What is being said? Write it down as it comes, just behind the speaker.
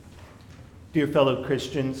Dear fellow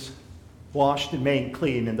Christians, washed and made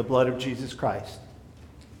clean in the blood of Jesus Christ,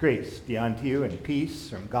 grace be unto you and peace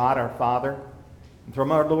from God our Father and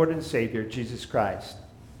from our Lord and Savior, Jesus Christ.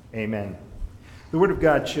 Amen. The word of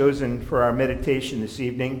God chosen for our meditation this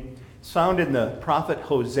evening is found in the prophet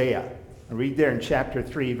Hosea. I read there in chapter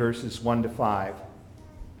 3, verses 1 to 5.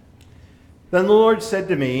 Then the Lord said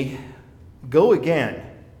to me, "Go again,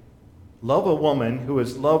 love a woman who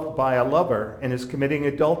is loved by a lover and is committing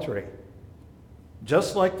adultery,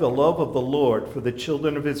 just like the love of the Lord for the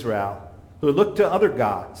children of Israel, who look to other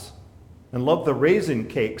gods and love the raisin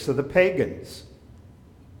cakes of the pagans.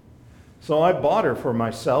 So I bought her for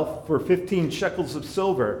myself for 15 shekels of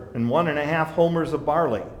silver and 1.5 homers of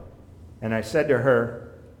barley. And I said to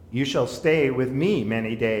her, you shall stay with me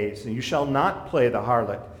many days, and you shall not play the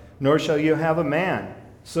harlot, nor shall you have a man.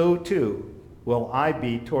 So too will I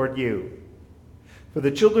be toward you. For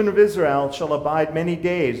the children of Israel shall abide many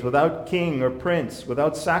days without king or prince,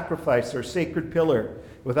 without sacrifice or sacred pillar,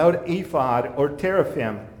 without ephod or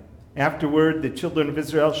teraphim. Afterward the children of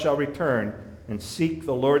Israel shall return and seek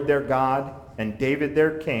the Lord their God and David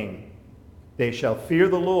their king. They shall fear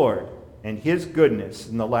the Lord and his goodness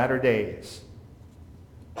in the latter days."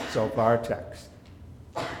 So far our text.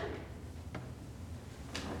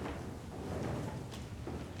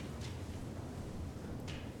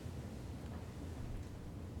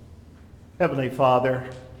 Heavenly Father,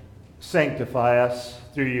 sanctify us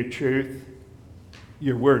through your truth.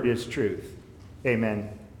 Your word is truth. Amen.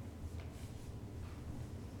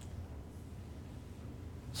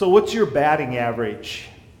 So what's your batting average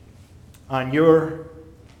on your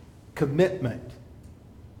commitment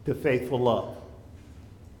to faithful love?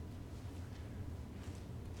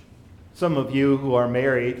 Some of you who are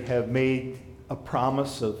married have made a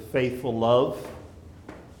promise of faithful love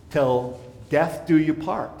till death do you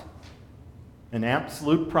part. An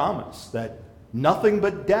absolute promise that nothing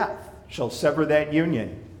but death shall sever that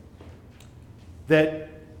union. That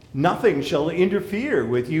nothing shall interfere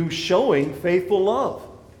with you showing faithful love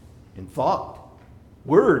in thought,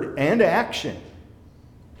 word, and action.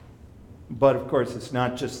 But of course, it's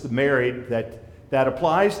not just the married that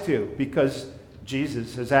applies to, because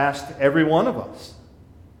Jesus has asked every one of us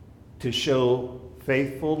to show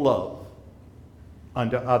faithful love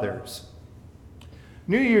unto others.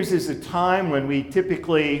 New Year's is a time when we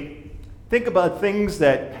typically think about things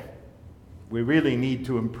that we really need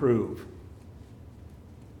to improve.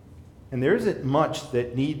 And there isn't much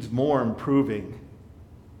that needs more improving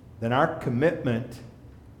than our commitment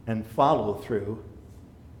and follow-through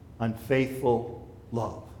on faithful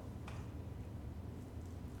love.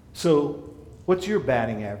 So, what's your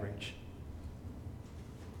batting average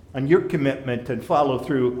on your commitment and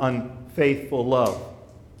follow-through on faithful love?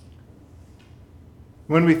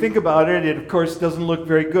 When we think about it, it of course doesn't look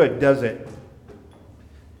very good, does it?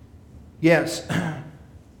 Yes,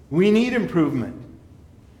 we need improvement.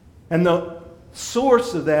 And the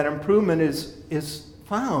source of that improvement is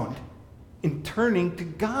found in turning to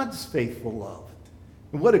God's faithful love.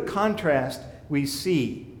 And what a contrast we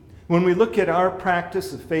see. When we look at our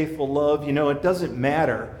practice of faithful love, it doesn't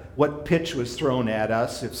matter what pitch was thrown at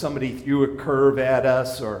us, if somebody threw a curve at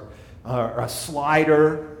us or a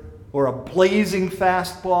slider, or a blazing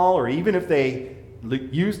fastball, or even if they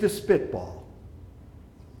used a spitball.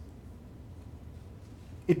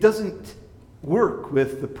 It doesn't work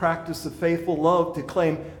with the practice of faithful love to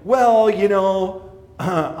claim, well,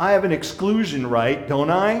 I have an exclusion right, don't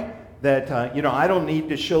I? That, I don't need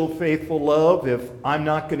to show faithful love if I'm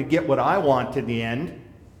not going to get what I want in the end.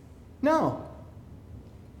 No,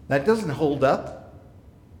 that doesn't hold up.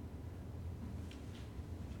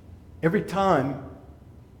 Every time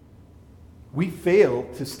we fail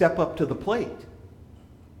to step up to the plate.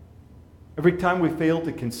 Every time we fail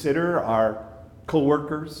to consider our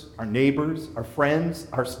coworkers, our neighbors, our friends,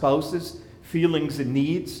 our spouses' feelings and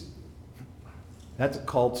needs, that's a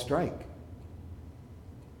called strike.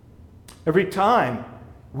 Every time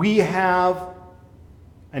we have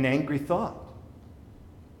an angry thought,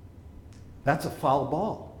 that's a foul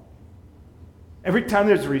ball. Every time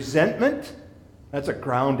there's resentment, that's a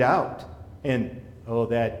ground out. And,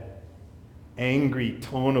 that angry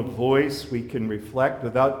tone of voice we can reflect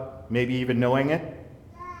without maybe even knowing it,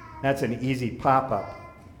 that's an easy pop-up.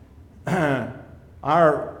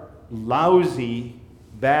 Our lousy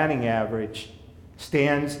batting average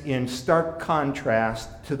stands in stark contrast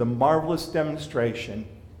to the marvelous demonstration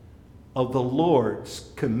of the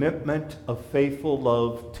Lord's commitment of faithful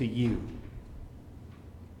love to you.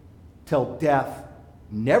 Till death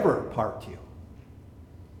never part you.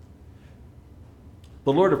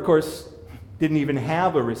 The Lord, of course, didn't even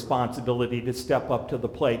have a responsibility to step up to the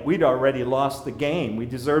plate. We'd already lost the game. We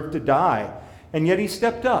deserved to die. And yet he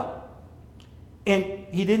stepped up. And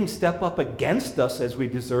he didn't step up against us as we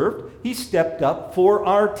deserved. He stepped up for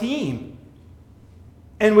our team.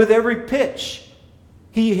 And with every pitch,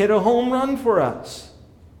 he hit a home run for us.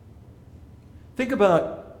 Think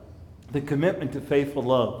about the commitment to faithful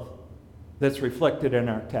love that's reflected in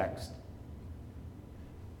our text.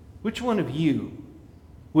 Which one of you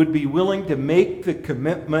would be willing to make the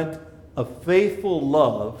commitment of faithful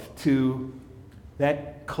love to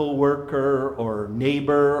that coworker or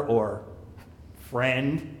neighbor or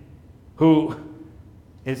friend who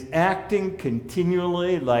is acting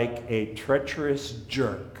continually like a treacherous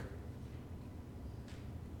jerk?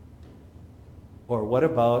 Or what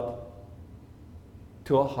about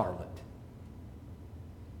to a harlot?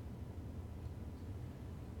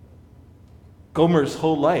 Gomer's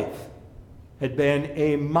whole life had been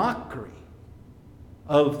a mockery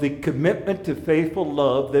of the commitment to faithful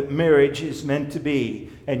love that marriage is meant to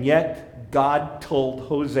be. And yet, God told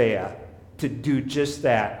Hosea to do just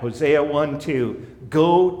that. Hosea 1:2,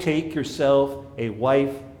 go take yourself a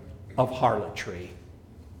wife of harlotry.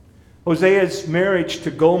 Hosea's marriage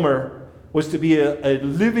to Gomer was to be a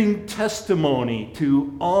living testimony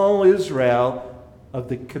to all Israel of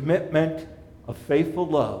the commitment of faithful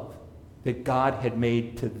love that God had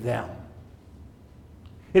made to them.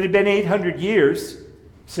 It had been 800 years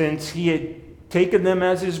since he had taken them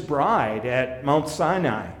as his bride at Mount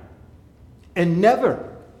Sinai, and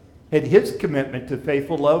never had his commitment to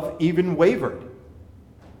faithful love even wavered.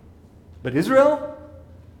 But Israel's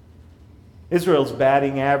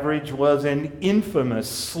batting average was an infamous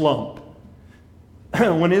slump.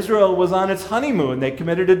 When Israel was on its honeymoon, they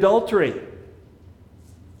committed adultery.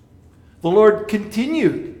 The Lord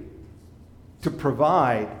continued to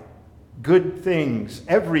provide good things,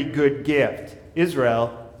 every good gift.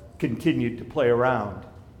 Israel continued to play around.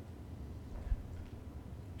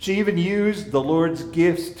 She even used the Lord's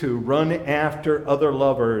gifts to run after other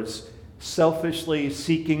lovers, selfishly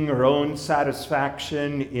seeking her own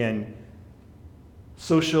satisfaction in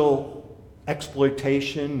social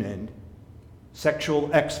exploitation and sexual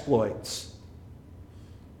exploits.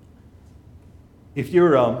 If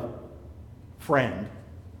your friend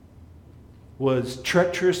was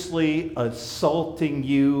treacherously assaulting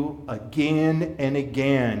you again and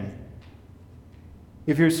again,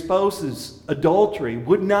 if your spouse's adultery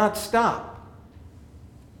would not stop,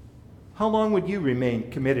 how long would you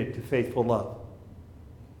remain committed to faithful love?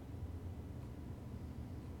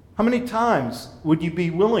 How many times would you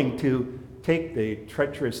be willing to take the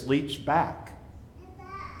treacherous leech back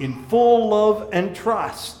in full love and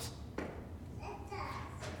trust?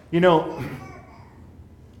 You know,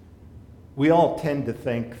 we all tend to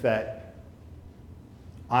think that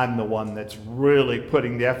I'm the one that's really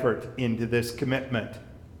putting the effort into this commitment.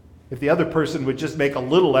 If the other person would just make a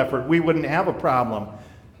little effort, we wouldn't have a problem.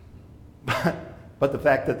 But the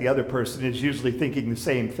fact that the other person is usually thinking the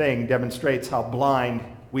same thing demonstrates how blind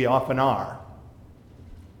we often are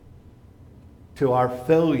to our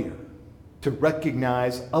failure to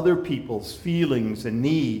recognize other people's feelings and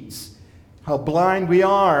needs. How blind we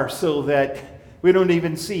are so that we don't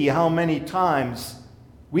even see how many times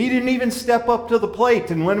we didn't even step up to the plate,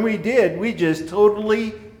 and when we did, we just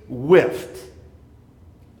totally whiffed.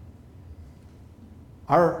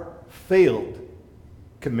 Our failed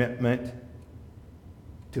commitment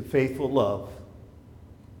to faithful love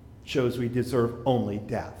shows we deserve only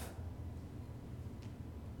death.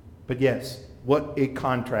 But yes, what a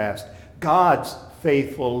contrast. God's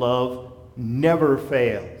faithful love never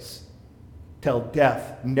fails, till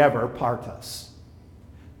death never part us.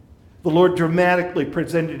 The Lord dramatically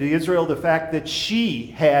presented to Israel the fact that she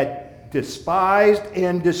had despised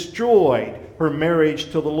and destroyed her marriage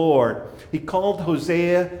to the Lord. He called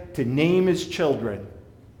Hosea to name his children.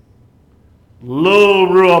 Lo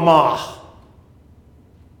Ruamah,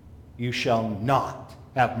 you shall not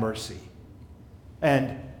have mercy.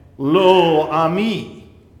 And Lo Ami,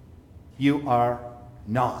 you are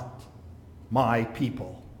not my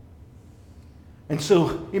people. And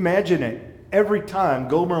so imagine it. Every time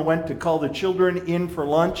Gomer went to call the children in for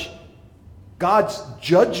lunch, God's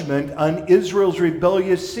judgment on Israel's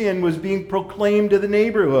rebellious sin was being proclaimed to the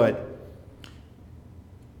neighborhood.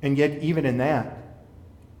 And yet, even in that,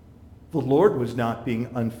 the Lord was not being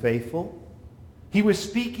unfaithful. He was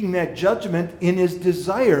speaking that judgment in his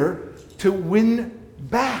desire to win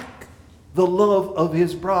back the love of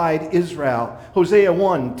his bride, Israel. Hosea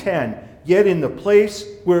 1:10, yet in the place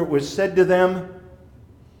where it was said to them,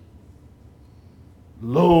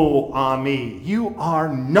 Lo ah me, you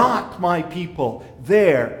are not my people.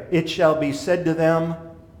 There it shall be said to them,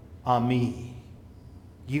 ah me,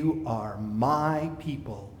 you are my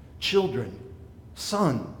people, children,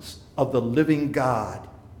 sons of the living God.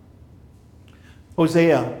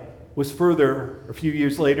 Hosea was further, a few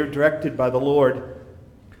years later, directed by the Lord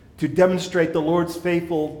to demonstrate the Lord's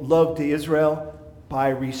faithful love to Israel by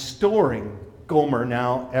restoring Gomer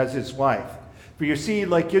now as his wife. For you see,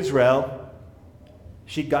 like Israel,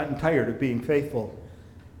 she'd gotten tired of being faithful.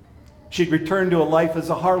 She'd returned to a life as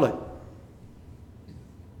a harlot.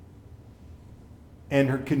 And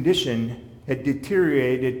her condition had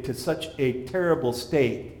deteriorated to such a terrible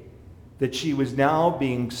state that she was now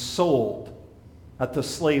being sold at the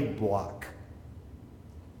slave block.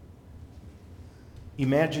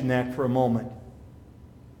 Imagine that for a moment.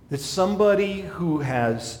 That somebody who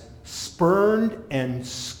has spurned and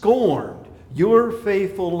scorned your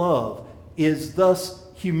faithful love is thus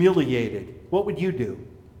humiliated. What would you do?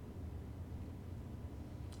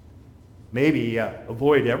 Maybe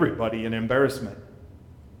avoid everybody in embarrassment.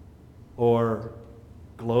 Or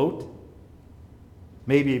gloat.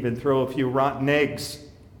 Maybe even throw a few rotten eggs.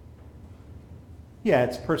 Yeah,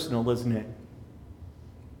 it's personal, isn't it?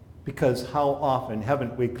 Because how often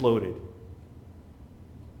haven't we gloated?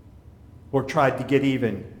 Or tried to get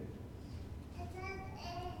even?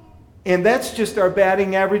 And that's just our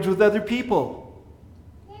batting average with other people.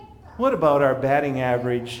 What about our batting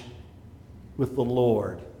average with the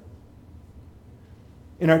Lord?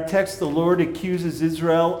 In our text, the Lord accuses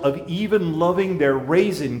Israel of even loving their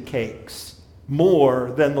raisin cakes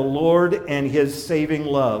more than the Lord and his saving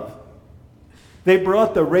love. They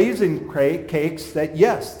brought the raisin cakes that,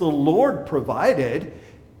 yes, the Lord provided,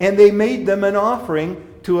 and they made them an offering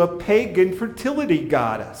to a pagan fertility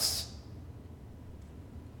goddess.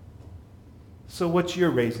 So what's your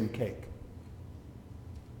raisin cake?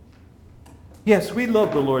 Yes, we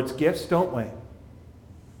love the Lord's gifts, don't we?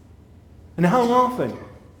 And how often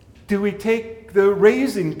do we take the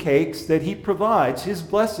raisin cakes that he provides, his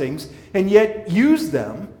blessings, and yet use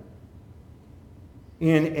them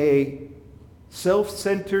in a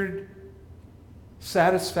self-centered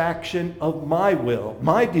satisfaction of my will,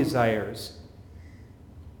 my desires,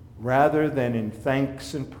 rather than in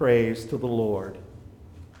thanks and praise to the Lord?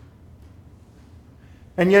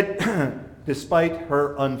 And yet, despite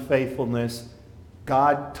her unfaithfulness,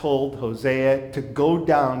 God told Hosea to go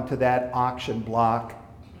down to that auction block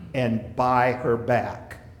and buy her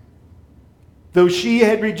back. Though she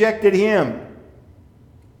had rejected him,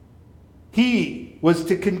 he was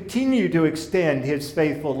to continue to extend his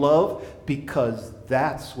faithful love, because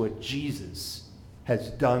that's what Jesus has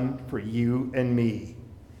done for you and me.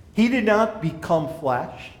 He did not become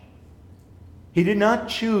flesh. He did not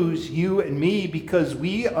choose you and me because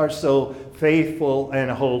we are so faithful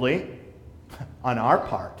and holy on our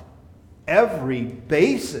part. Every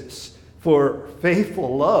basis for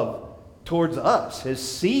faithful love towards us has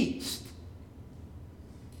ceased.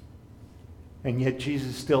 And yet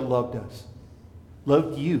Jesus still loved us,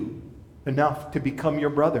 loved you enough to become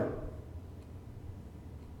your brother,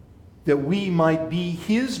 that we might be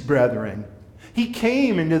his brethren. He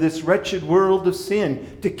came into this wretched world of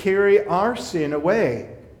sin to carry our sin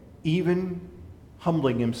away, even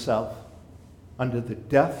humbling himself under the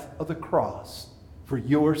death of the cross for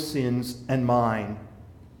your sins and mine.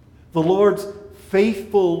 The Lord's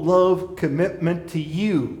faithful love commitment to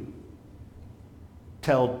you,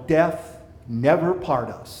 till death never part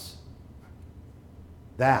us.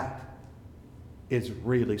 That is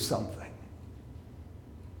really something.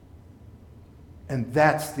 And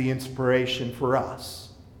that's the inspiration for us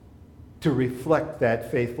to reflect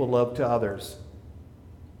that faithful love to others.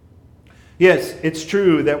 Yes, it's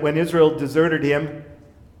true that when Israel deserted him,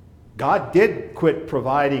 God did quit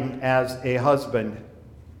providing as a husband.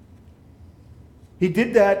 He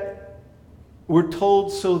did that, we're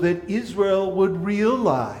told, so that Israel would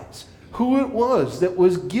realize who it was that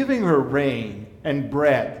was giving her rain and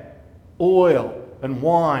bread, oil and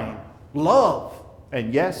wine, love,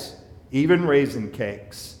 and yes, even raisin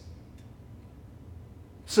cakes.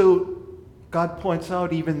 So God points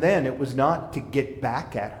out even then it was not to get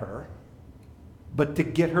back at her, but to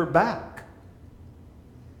get her back.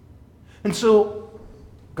 And so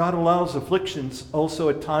God allows afflictions also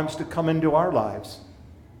at times to come into our lives.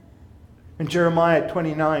 And Jeremiah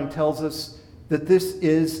 29 tells us that this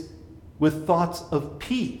is with thoughts of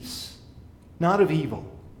peace, not of evil,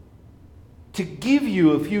 to give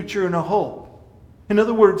you a future and a hope. In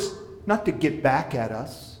other words, not to get back at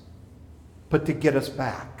us, but to get us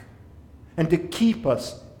back and to keep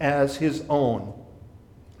us as his own.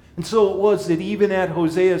 And so it was that even at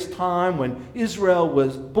Hosea's time, when Israel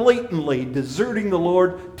was blatantly deserting the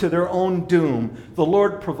Lord to their own doom, the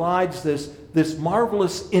Lord provides this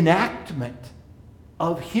marvelous enactment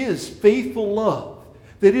of his faithful love,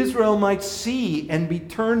 that Israel might see and be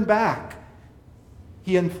turned back.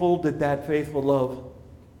 He unfolded that faithful love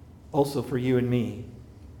also for you and me.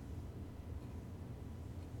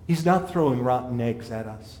 He's not throwing rotten eggs at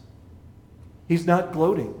us. He's not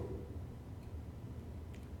gloating.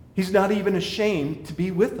 He's not even ashamed to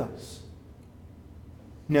be with us.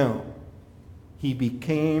 No, he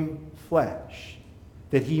became flesh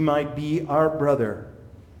that he might be our brother.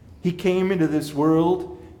 He came into this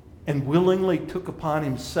world and willingly took upon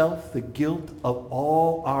himself the guilt of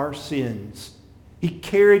all our sins. He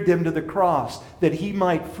carried them to the cross that he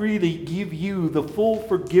might freely give you the full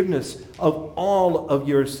forgiveness of all of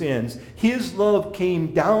your sins. His love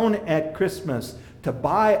came down at Christmas to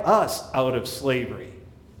buy us out of slavery.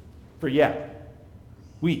 For yet,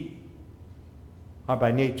 we are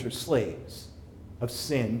by nature slaves of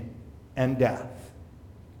sin and death.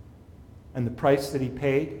 And the price that he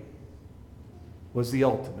paid was the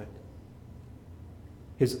ultimate.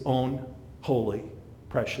 His own holy,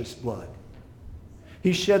 precious blood.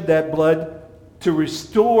 He shed that blood to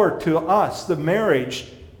restore to us the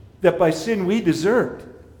marriage that by sin we deserved,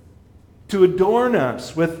 to adorn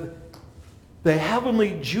us with the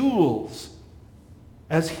heavenly jewels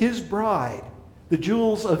as his bride, the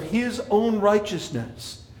jewels of his own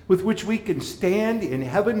righteousness, with which we can stand in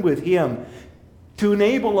heaven with him, to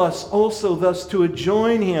enable us also thus to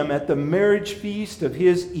join him at the marriage feast of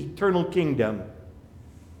his eternal kingdom.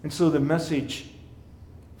 And so the message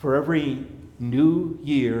for every new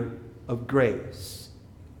year of grace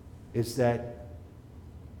is that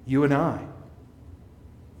you and I,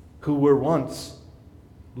 who were once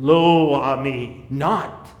lo ami,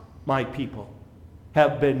 not my people,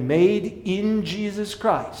 have been made in Jesus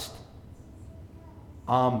Christ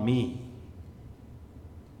ami,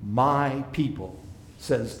 my people,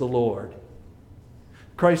 says the Lord.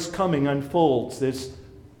 Christ's coming unfolds this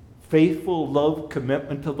faithful love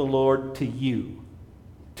commitment of the Lord to you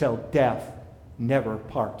till death never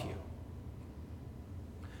part you.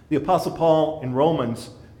 The Apostle Paul in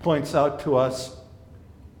Romans points out to us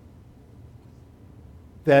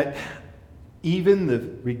that even the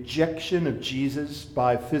rejection of Jesus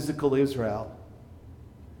by physical Israel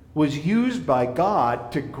was used by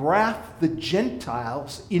God to graft the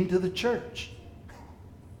Gentiles into the church.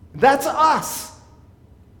 That's us.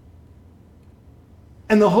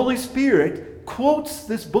 And the Holy Spirit quotes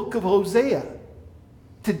this book of Hosea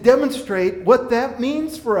to demonstrate what that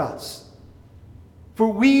means for us.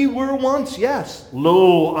 For we were once, yes,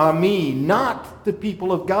 lo ami, not the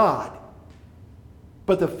people of God.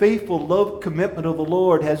 But the faithful love commitment of the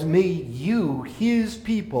Lord has made you his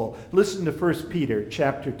people. Listen to 1 Peter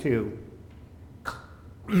chapter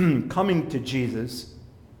 2. Coming to Jesus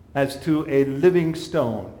as to a living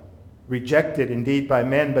stone, rejected indeed by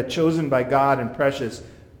men, but chosen by God and precious,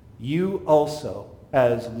 you also,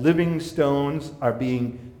 as living stones, are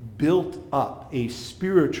being built up a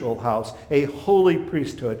spiritual house, a holy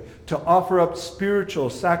priesthood, to offer up spiritual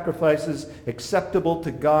sacrifices acceptable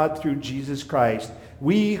to God through Jesus Christ.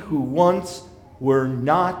 We who once were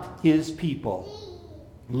not his people,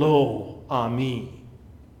 lo ami,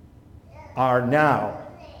 are now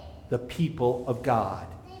the people of God,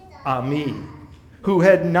 ami, who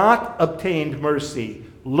had not obtained mercy,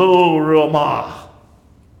 lo ramah,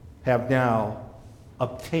 have now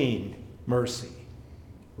obtained mercy.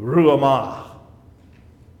 Ruamah.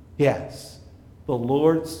 Yes, the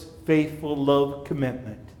Lord's faithful love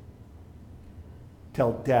commitment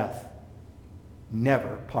till death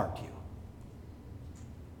never part you.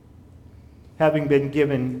 Having been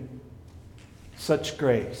given such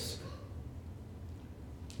grace,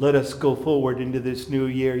 let us go forward into this new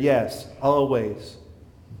year, yes, always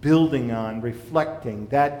building on, reflecting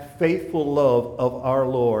that faithful love of our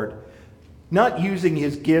Lord. Not using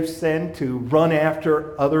his gifts then to run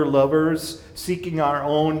after other lovers, seeking our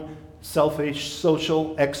own selfish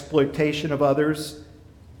social exploitation of others,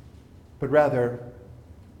 but rather,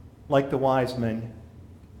 like the wise men,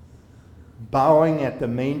 bowing at the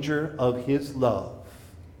manger of his love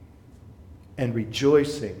and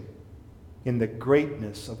rejoicing in the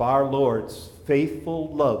greatness of our Lord's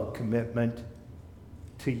faithful love commitment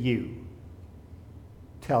to you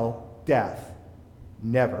till death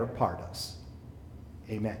never part us.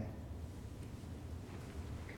 Amen.